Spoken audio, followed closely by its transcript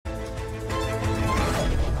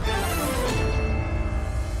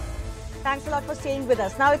Thanks a lot for staying with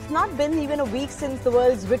us. Now, it's not been even a week since the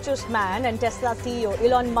world's richest man and Tesla CEO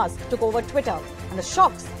Elon Musk took over Twitter, and the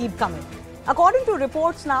shocks keep coming. According to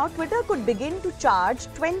reports now, Twitter could begin to charge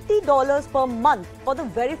 $20 per month for the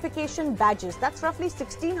verification badges. That's roughly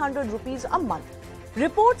 1,600 rupees a month.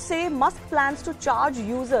 Reports say Musk plans to charge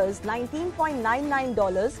users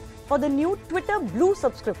 $19.99 for the new Twitter Blue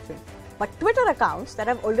subscription. But Twitter accounts that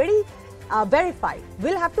have already verified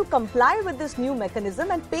will have to comply with this new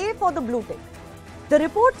mechanism and pay for the blue tick. The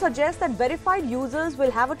report suggests that verified users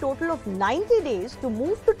will have a total of 90 days to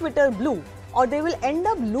move to Twitter Blue, or they will end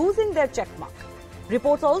up losing their checkmark.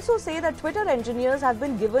 Reports also say that Twitter engineers have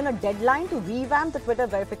been given a deadline to revamp the Twitter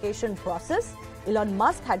verification process. Elon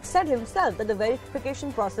Musk had said himself that the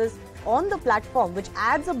verification process on the platform, which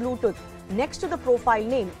adds a blue tick next to the profile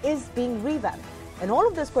name, is being revamped. And all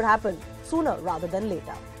of this could happen sooner rather than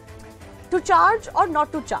later. To charge or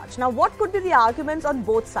not to charge? Now, what could be the arguments on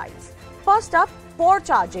both sides? First up, for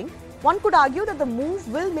charging, one could argue that the move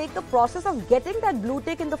will make the process of getting that blue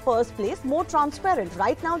tick in the first place more transparent.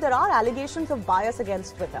 Right now, there are allegations of bias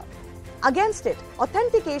against Twitter. Against it,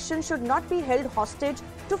 authentication should not be held hostage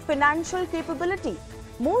to financial capability.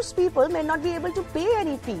 Most people may not be able to pay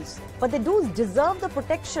any fees, but they do deserve the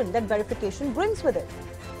protection that verification brings with it.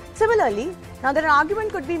 Similarly, now an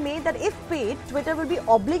argument could be made that if paid, Twitter will be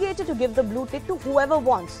obligated to give the blue tick to whoever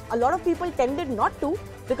wants. A lot of people tended not to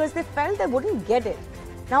because they felt they wouldn't get it.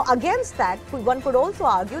 Now, against that, one could also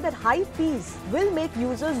argue that high fees will make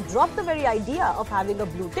users drop the very idea of having a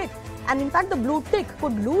blue tick. And in fact, the blue tick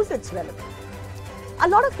could lose its relevance. A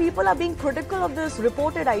lot of people are being critical of this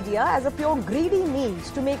reported idea as a pure greedy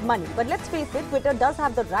means to make money. But let's face it, Twitter does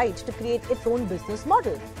have the right to create its own business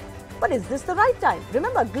model. But is this the right time?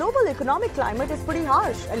 Remember, global economic climate is pretty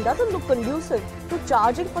harsh and doesn't look conducive to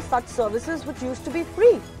charging for such services which used to be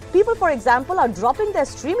free. People, for example, are dropping their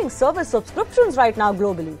streaming service subscriptions right now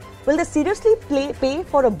globally. Will they seriously pay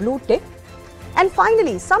for a blue tick? And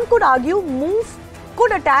finally, some could argue Move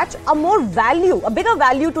could attach a bigger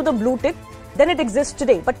value to the blue tick than it exists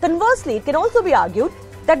today. But conversely, it can also be argued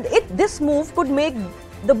that this move could make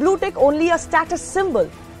the blue tick only a status symbol,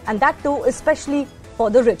 and that too especially for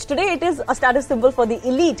the rich. Today it is a status symbol for the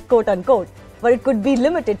elite, quote unquote, but it could be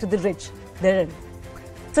limited to the rich therein.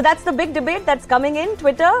 So that's the big debate that's coming in.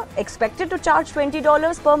 Twitter expected to charge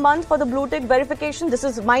 $20 per month for the blue tick verification. This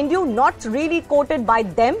is, mind you, not really quoted by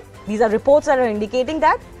them. These are reports that are indicating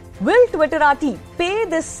that. Will Twitterati pay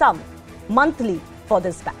this sum monthly for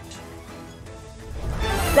this badge?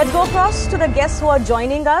 Let's go across to the guests who are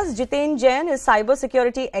joining us. Jiten Jain is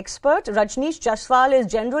cybersecurity expert. Rajneesh Jaswal is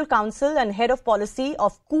general counsel and head of policy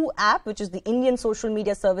of Koo app, which is the Indian social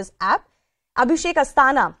media service app. Abhishek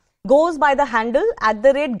Astana goes by the handle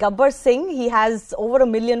 @Gabbar Singh. He has over 1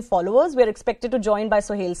 million followers. We are expected to join by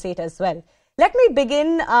Sohail Seth as well. Let me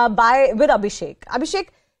begin with Abhishek. Abhishek,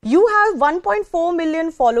 you have 1.4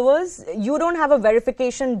 million followers. You don't have a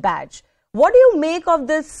verification badge. What do you make of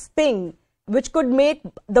this thing, which could make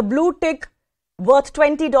the blue tick worth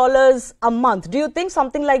 $20 a month? Do you think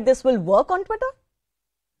something like this will work on Twitter?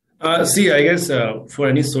 See, I guess for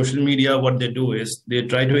any social media, what they do is they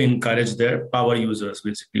try to encourage their power users,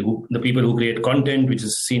 basically, the people who create content which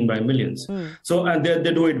is seen by millions. So and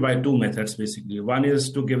they do it by two methods, basically. One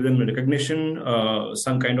is to give them recognition,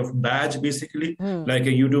 some kind of badge, basically, like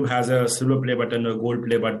YouTube has a silver play button, a gold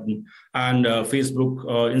play button, and Facebook,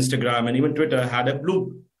 Instagram, and even Twitter had a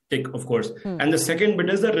blue tick, of course. And the second bit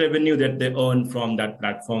is the revenue that they earn from that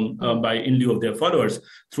platform by in lieu of their followers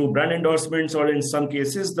through brand endorsements, or in some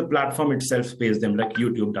cases, the platform itself pays them like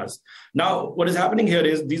YouTube does. Now, what is happening here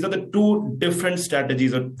is these are the two different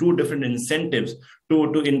strategies or two different incentives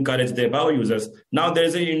to encourage their power users. Now there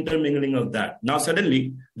is an intermingling of that. Now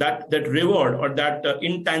suddenly that reward or that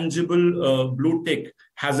intangible blue tick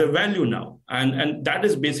has a value now. And that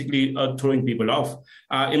is basically throwing people off.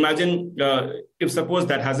 Imagine if suppose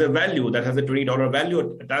that has a value, that has a $20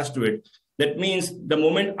 value attached to it. That means the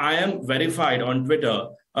moment I am verified on Twitter,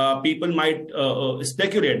 people might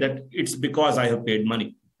speculate that it's because I have paid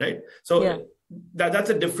money, right? So yeah. That's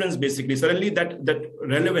a difference, basically. Suddenly that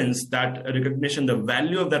relevance, that recognition, the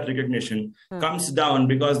value of that recognition comes down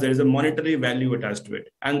because there is a monetary value attached to it.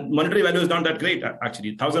 And monetary value is not that great,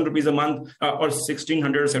 actually. 1,000 rupees a month or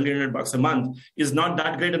 1,600 or 1,700 bucks a month is not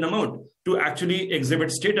that great an amount to actually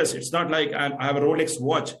exhibit status. It's not like I have a Rolex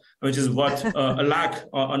watch, which is worth a lakh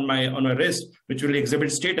on my wrist, which will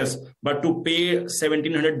exhibit status. But to pay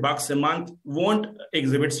 1,700 bucks a month won't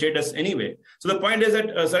exhibit status anyway. So the point is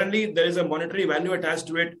that suddenly there is a monetary value attached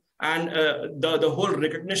to it. and the whole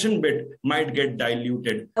recognition bit might get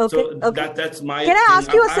diluted. Okay, So okay. that's my Can I thing.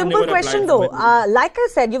 ask you a I've simple never question applied though? for Like I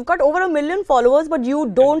said, you've got over 1 million followers, but you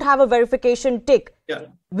don't have a verification tick. Yeah.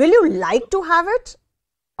 Will you like to have it?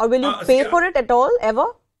 Or will you pay for it at all, ever?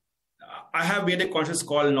 I have made a conscious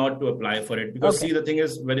call not to apply for it because see, the thing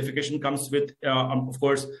is, verification comes with, of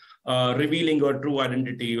course, revealing your true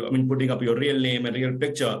identity. I mean, putting up your real name and real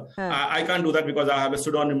picture. I can't do that because I have a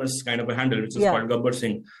pseudonymous kind of a handle, which is called Gabbar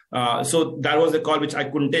Singh. So that was a call which I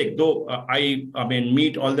couldn't take, though I mean,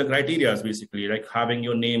 meet all the criteria basically, like having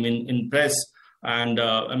your name in press and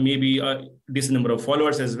maybe a decent number of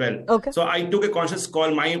followers as well. So I took a conscious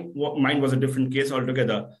call. Mine was a different case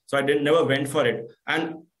altogether. So I never went for it.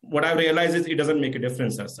 And what I realized is it doesn't make a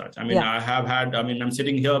difference as such. I mean, I'm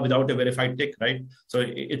sitting here without a verified tick, right? So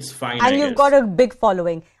it's fine. And you've got a big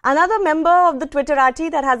following. Another member of the Twitterati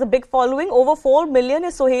that has a big following, over 4 million,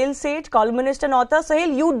 is Sohail Seth, columnist and author. Sohail,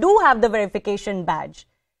 you do have the verification badge.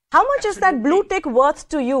 How much is that blue tick worth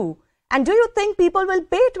to you? And do you think people will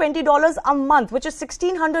pay $20 a month, which is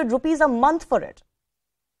 1,600 rupees a month for it?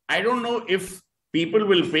 I don't know if people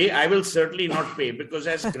will pay. I will certainly not pay because,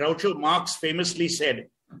 as Groucho Marx famously said,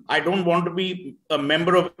 I don't want to be a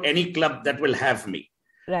member of any club that will have me.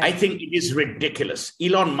 Right. I think it is ridiculous.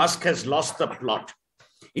 Elon Musk has lost the plot.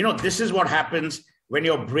 You know, this is what happens when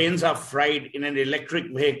your brains are fried in an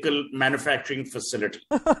electric vehicle manufacturing facility.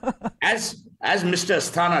 As Mr.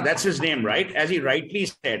 Asthana, that's his name, right? As he rightly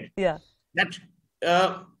said, that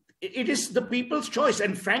it is the people's choice.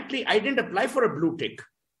 And frankly, I didn't apply for a blue tick.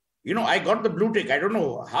 You know, I got the blue tick. I don't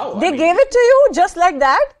know how. They gave it to you just like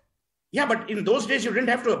that? Yeah, but in those days, you didn't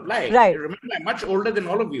have to apply. Right. Remember, I'm much older than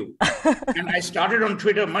all of you. And I started on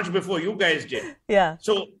Twitter much before you guys did. Yeah.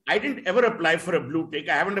 So I didn't ever apply for a blue tick.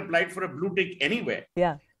 I haven't applied for a blue tick anywhere.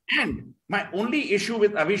 Yeah. And my only issue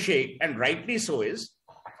with Abhishek, and rightly so, is,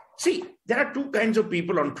 see, there are two kinds of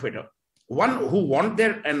people on Twitter. One who want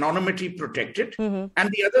their anonymity protected, and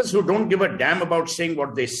the others who don't give a damn about saying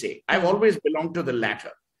what they say. I've always belonged to the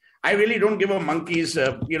latter. I really don't give a monkey's,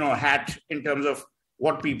 hat in terms of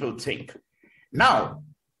what people think. Now,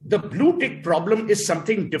 the blue tick problem is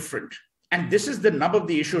something different. And this is the nub of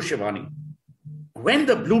the issue, Shivani. When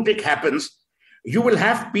the blue tick happens, you will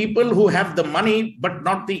have people who have the money, but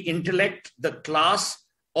not the intellect, the class,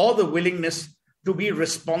 or the willingness to be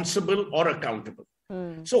responsible or accountable.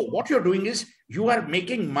 So what you're doing is you are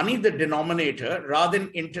making money the denominator rather than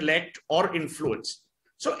intellect or influence.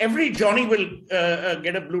 So every Johnny will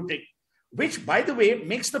get a blue tick, which, by the way,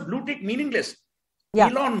 makes the blue tick meaningless. Yeah.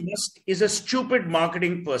 Elon Musk is a stupid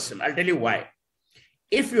marketing person. I'll tell you why.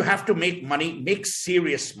 If you have to make money, make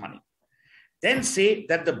serious money. Then say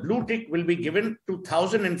that the blue tick will be given to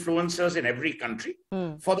 1,000 influencers in every country.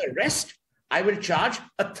 For the rest, I will charge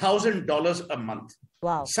 $1,000 a month.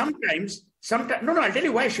 Wow. Sometimes, I'll tell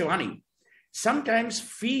you why, Shivani. Sometimes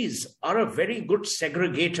fees are a very good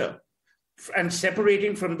segregator and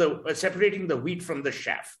separating the wheat from the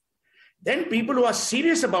chaff. Then people who are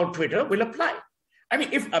serious about Twitter will apply. I mean,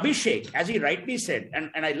 if Abhishek, as he rightly said,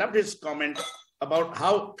 and I loved his comment about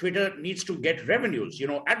how Twitter needs to get revenues,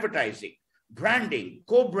 advertising, branding,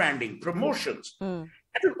 co-branding, promotions.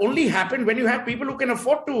 That will only happen when you have people who can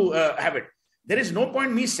afford to have it. There is no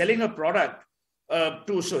point me selling a product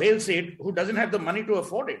to Sohail Seth who doesn't have the money to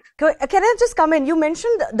afford it. Can I just come in? You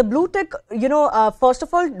mentioned the blue tick, first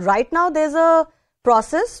of all, right now there's a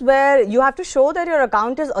process where you have to show that your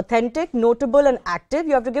account is authentic, notable and active.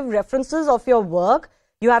 You have to give references of your work.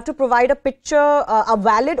 You have to provide a picture, a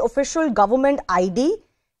valid official government ID,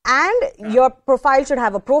 and your profile should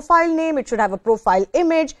have a profile name, it should have a profile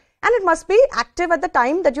image, and it must be active at the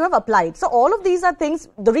time that you have applied. So all of these are things,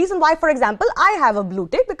 the reason why, for example, I have a blue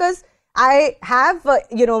tick because I have,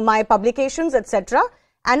 my publications, etc.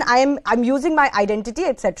 And I'm using my identity,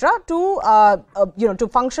 etc. to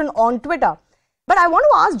function on Twitter. But I want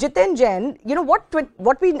to ask Jiten Jain,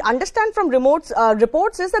 what we understand from reports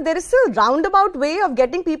is that there is still a roundabout way of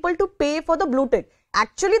getting people to pay for the blue tick.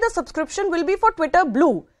 Actually, the subscription will be for Twitter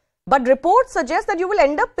Blue. But reports suggest that you will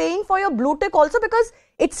end up paying for your blue tick also because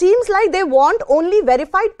it seems like they want only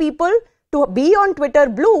verified people to be on Twitter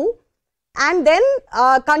Blue and then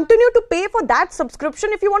continue to pay for that subscription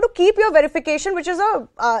if you want to keep your verification, which is a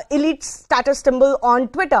elite status symbol on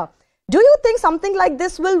Twitter. Do you think something like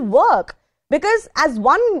this will work? Because as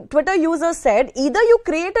one Twitter user said, either you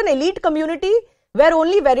create an elite community where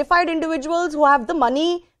only verified individuals who have the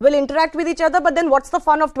money will interact with each other, but then what's the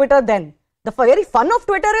fun of Twitter then? The very fun of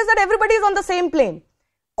Twitter is that everybody is on the same plane.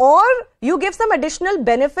 Or you give some additional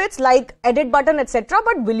benefits like edit button, etc.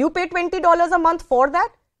 But will you pay $20 a month for that?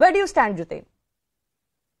 Where do you stand, Jiten?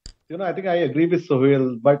 I think I agree with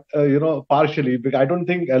Sohail, but partially, because I don't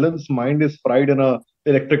think Elon's mind is fried in a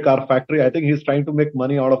electric car factory. I think he's trying to make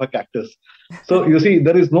money out of a cactus. So you see,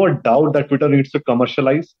 there is no doubt that Twitter needs to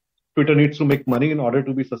commercialize. Twitter needs to make money in order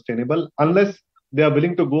to be sustainable, unless they are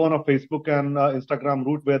willing to go on a Facebook and Instagram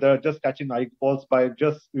route where they're just catching eyeballs by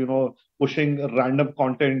just pushing random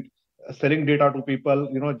content, selling data to people,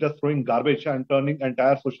 just throwing garbage and turning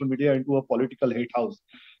entire social media into a political hate house.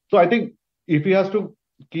 So I think if he has to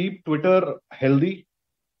keep Twitter healthy,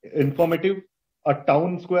 informative, a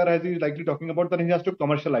town square as he's likely talking about, then he has to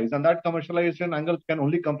commercialize. And that commercialization angle can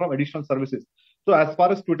only come from additional services. So as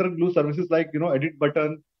far as Twitter Blue services like, edit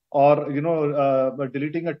button or,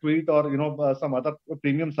 deleting a tweet or, some other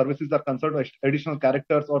premium services are concerned, additional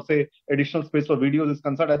characters or say additional space for videos is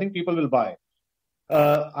concerned, I think people will buy.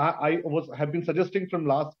 I have been suggesting from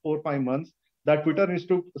last 4 or 5 months that Twitter needs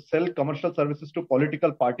to sell commercial services to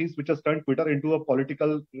political parties, which has turned Twitter into a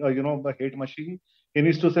political, hate machine. He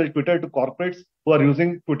needs to sell Twitter to corporates who are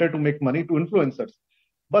using Twitter to make money, to influencers.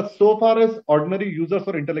 But so far as ordinary users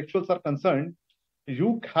or intellectuals are concerned,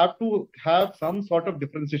 you have to have some sort of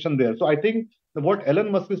differentiation there. So I think what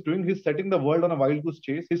Elon Musk is doing, he's setting the world on a wild goose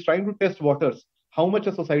chase. He's trying to test waters, how much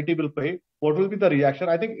a society will pay, what will be the reaction.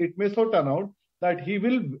 I think it may so turn out that he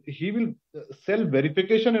will sell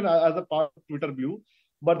verification as a part of Twitter Blue,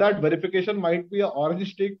 but that verification might be an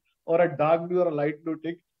orange tick or a dark blue or a light blue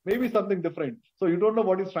tick, maybe something different. So you don't know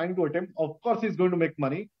what he's trying to attempt. Of course, he's going to make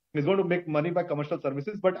money. He's going to make money by commercial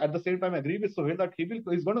services, but at the same time, I agree with Sohail that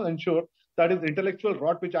he's going to ensure that his intellectual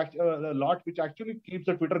lot, which actually keeps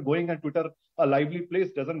the Twitter going and Twitter a lively place,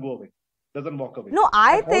 doesn't go away. Doesn't walk away. No,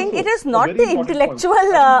 I think it is not the intellectual.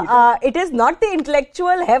 It is not the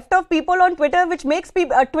intellectual heft of people on Twitter which makes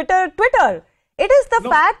people Twitter. It is the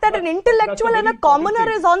fact that an intellectual and a commoner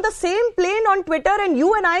is on the same plane on Twitter, and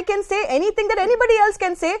you and I can say anything that anybody else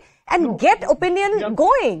can say and get opinion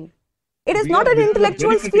going. It is not an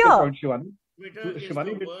intellectual sphere.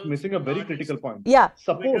 Shivani is missing a very critical point. Yeah.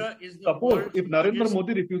 Suppose if Narendra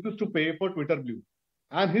Modi refuses to pay for Twitter Blue,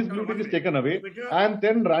 and his blue tick is taken away, and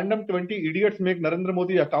then random 20 idiots make Narendra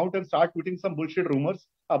Modi account and start tweeting some bullshit rumors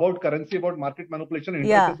about currency, about market manipulation,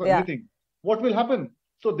 interest or anything. What will happen?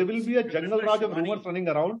 So there will be a jungle raj of rumors running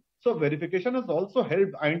around. So verification has also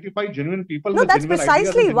helped identify genuine people. No, that's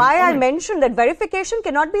precisely why I mentioned that verification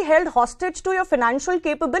cannot be held hostage to your financial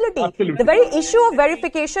capability. Absolutely. The very issue of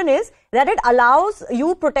verification is that it allows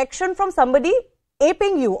you protection from somebody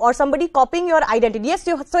aping you or somebody copying your identity. Yes,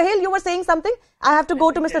 Sohail, you were saying something? I have to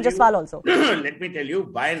go to Mr. Jaswal also. Let me tell you,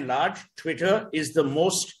 by and large, Twitter is the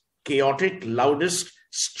most chaotic, loudest,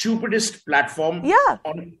 stupidest platform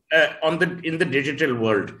in the digital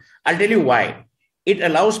world. I'll tell you why. It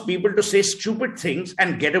allows people to say stupid things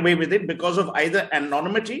and get away with it because of either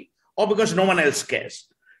anonymity or because no one else cares.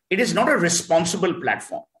 It is not a responsible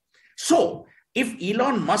platform. So if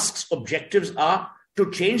Elon Musk's objectives are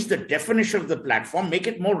to change the definition of the platform, make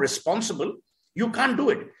it more responsible, you can't do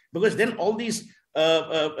it, because then all these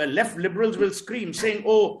left liberals will scream saying,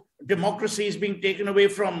 oh, democracy is being taken away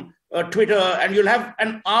from Twitter, and you'll have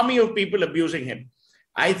an army of people abusing him.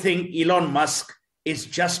 I think Elon Musk is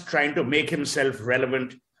just trying to make himself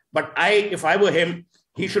relevant. But if I were him,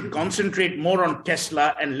 he should concentrate more on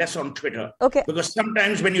Tesla and less on Twitter. Okay. Because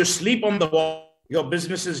sometimes when you sleep on the wall, your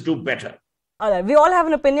businesses do better. All right. We all have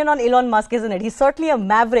an opinion on Elon Musk, isn't it? He's certainly a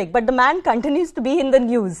maverick, but the man continues to be in the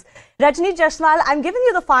news. Rajni Jaswal, I'm giving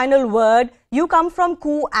you the final word. You come from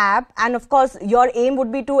Koo app, and of course, your aim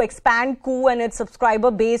would be to expand Koo and its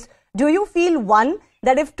subscriber base. Do you feel, one,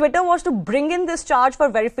 that if Twitter was to bring in this charge for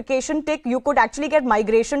verification tick, you could actually get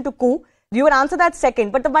migration to Koo? You would answer that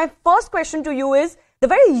second. But my first question to you is, the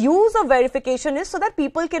very use of verification is so that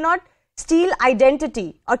people cannot steal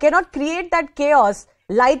identity or cannot create that chaos.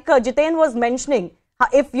 Like Jiten was mentioning,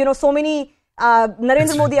 if so many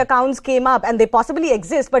Narendra Modi accounts came up, and they possibly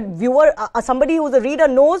exist, but somebody who's a reader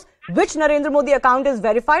knows which Narendra Modi account is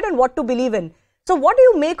verified and what to believe in. So what do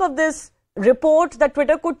you make of this report that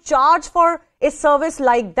Twitter could charge for a service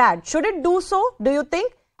like that? Should it do so, do you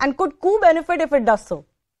think? And could Koo benefit if it does so?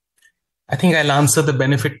 I think I'll answer the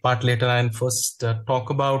benefit part later and first talk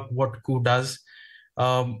about what Koo does.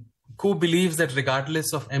 Koo believes that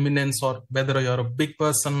regardless of eminence or whether you're a big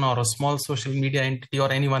person or a small social media entity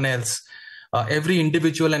or anyone else, every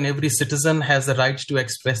individual and every citizen has the right to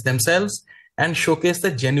express themselves and showcase the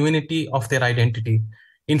genuinity of their identity.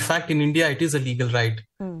 In fact, in India, it is a legal right.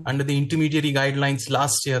 Under the intermediary guidelines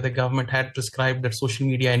last year, the government had prescribed that social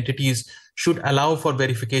media entities should allow for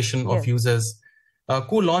verification of users.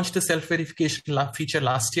 Koo launched a self-verification feature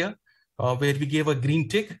last year, where we gave a green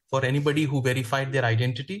tick for anybody who verified their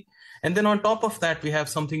identity. And then on top of that, we have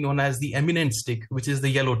something known as the eminent tick, which is the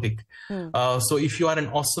yellow tick. So if you are an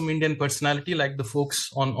awesome Indian personality like the folks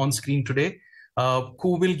on screen today,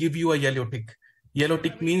 Ku will give you a yellow tick. Yellow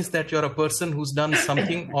tick means that you're a person who's done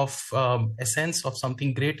something of essence, of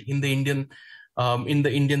something great in the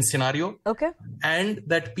Indian scenario. Okay. And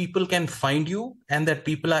that people can find you and that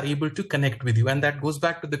people are able to connect with you. And that goes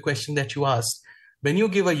back to the question that you asked. When you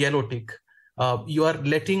give a yellow tick, you are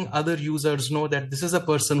letting other users know that this is a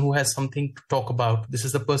person who has something to talk about. This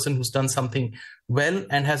is a person who's done something well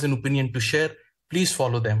and has an opinion to share. Please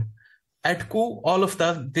follow them. At Ku, all of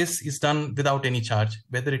this is done without any charge,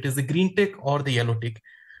 whether it is the green tick or the yellow tick.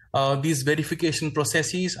 These verification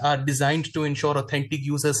processes are designed to ensure authentic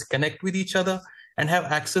users connect with each other and have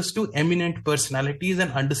access to eminent personalities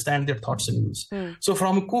and understand their thoughts and views. So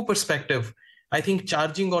from a Ku perspective, I think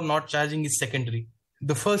charging or not charging is secondary.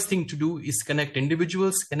 The first thing to do is connect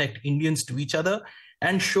individuals, connect Indians to each other,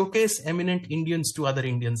 and showcase eminent Indians to other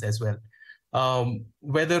Indians as well.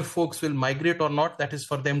 Whether folks will migrate or not, that is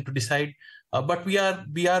for them to decide. But we are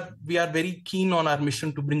very keen on our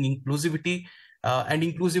mission to bring inclusivity, and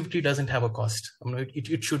inclusivity doesn't have a cost.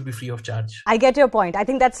 It should be free of charge. I get your point. I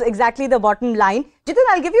think that's exactly the bottom line. Jitin,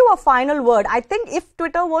 I'll give you a final word. I think if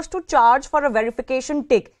Twitter was to charge for a verification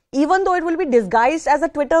tick, even though it will be disguised as a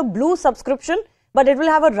Twitter Blue subscription, but it will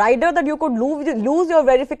have a rider that you could lose your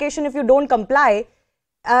verification if you don't comply,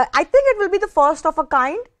 I think it will be the first of a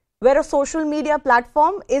kind where a social media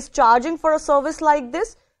platform is charging for a service like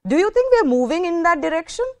this. Do you think we're moving in that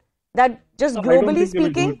direction? That just globally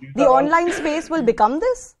speaking, the online space will become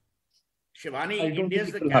this? Shivani, India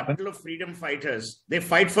is the capital of freedom fighters. They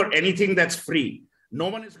fight for anything that's free. No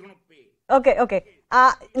one is going to pay. Okay.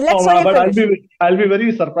 I'll be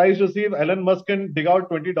very surprised to see if Elon Musk can dig out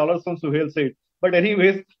 $20 from Suhail Seth. But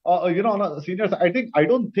anyways, on a senior side, I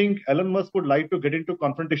don't think Elon Musk would like to get into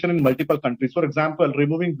confrontation in multiple countries. For example,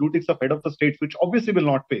 removing blue ticks of head of the states, which obviously will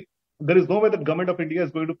not pay. There is no way that government of India is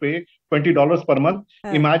going to pay $20 per month.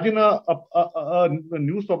 Imagine a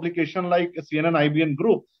news publication like CNN IBN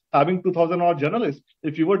Group having 2,000 odd journalists.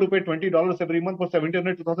 If you were to pay $20 every month for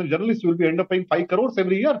 1,700, 2,000 journalists, you will end up paying 5 crores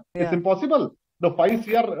every year. Yeah. It's impossible. The 5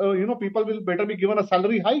 CR, people will better be given a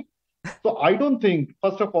salary hike. So I don't think,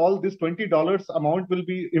 first of all, this $20 amount will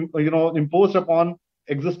be, imposed upon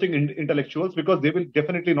existing intellectuals because they will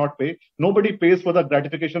definitely not pay. Nobody pays for the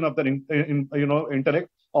gratification of their, intellect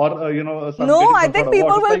or, No, I think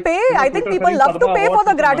people will pay. I think people love to pay for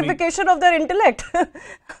the gratification of their intellect.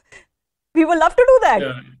 People love to do that.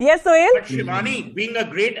 Yeah. Yes, Sohail? But Shivani, being a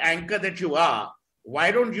great anchor that you are, why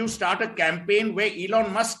don't you start a campaign where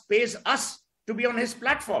Elon Musk pays us to be on his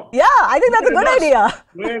platform? Yeah, I think that's a good idea.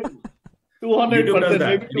 Well, 200%,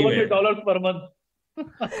 maybe $200 per month.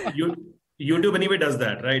 YouTube anyway does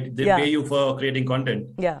that, right? They pay you for creating content.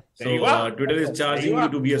 Yeah. So Twitter is charging you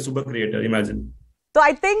to be a super creator, imagine. So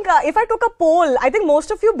I think if I took a poll, I think most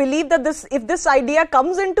of you believe that if this idea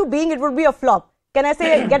comes into being, it would be a flop. Can I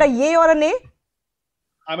say get a yay or a nay?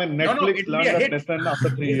 I mean, Netflix learned that lesson after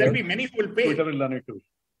 3 years. There'll be many who will pay. Twitter will learn it too.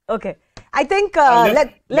 Okay. I think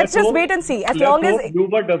let's just wait and see. As long as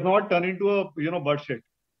Bluebird does not turn into a bird shit.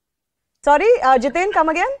 Sorry, Jitin, come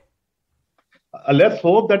again. Let's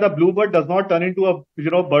hope that a bluebird does not turn into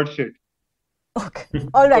a bird shit. Okay.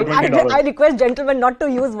 All right. I request gentlemen not to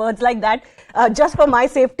use words like that, just for my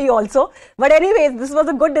safety also. But anyways, this was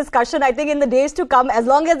a good discussion. I think in the days to come, as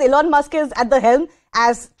long as Elon Musk is at the helm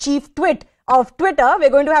as chief twit of Twitter,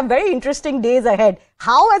 we're going to have very interesting days ahead.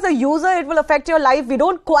 How as a user it will affect your life, we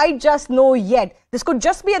don't quite just know yet. This could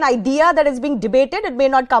just be an idea that is being debated. It may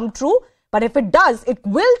not come true. But if it does, it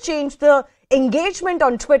will change the engagement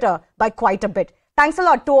on Twitter by quite a bit. Thanks a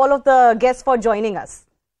lot to all of the guests for joining us.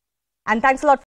 And thanks a lot